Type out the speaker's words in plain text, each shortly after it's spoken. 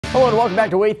Hello and welcome back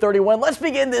to 831. Let's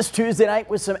begin this Tuesday night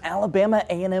with some Alabama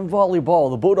A&M Volleyball.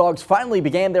 The Bulldogs finally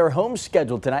began their home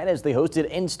schedule tonight as they hosted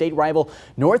in-state rival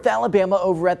North Alabama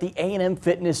over at the A&M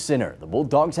Fitness Center. The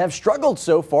Bulldogs have struggled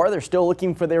so far. They're still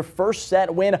looking for their first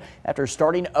set win after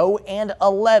starting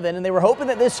 0-11, and they were hoping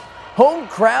that this home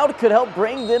crowd could help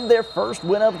bring them their first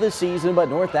win of the season, but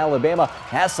North Alabama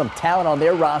has some talent on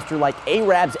their roster like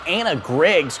A-Rab's Anna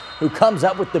Griggs, who comes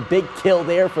up with the big kill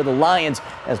there for the Lions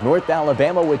as North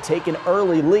Alabama would take an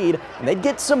early lead, and they'd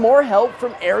get some more help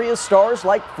from area stars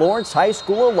like Florence High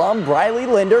School alum Briley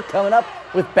Linder coming up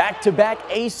with back-to-back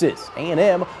aces.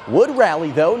 A&M would rally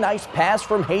though. Nice pass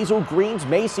from Hazel Green's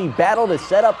Macy Battle to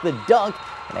set up the dunk,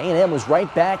 and A&M was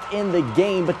right back in the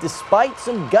game. But despite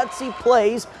some gutsy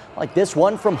plays like this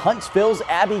one from Huntsville's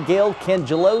Abigail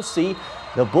Cangelosi,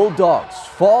 the Bulldogs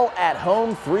fall at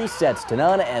home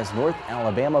 3-0 as North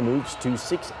Alabama moves to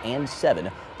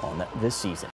 6-7 on this season.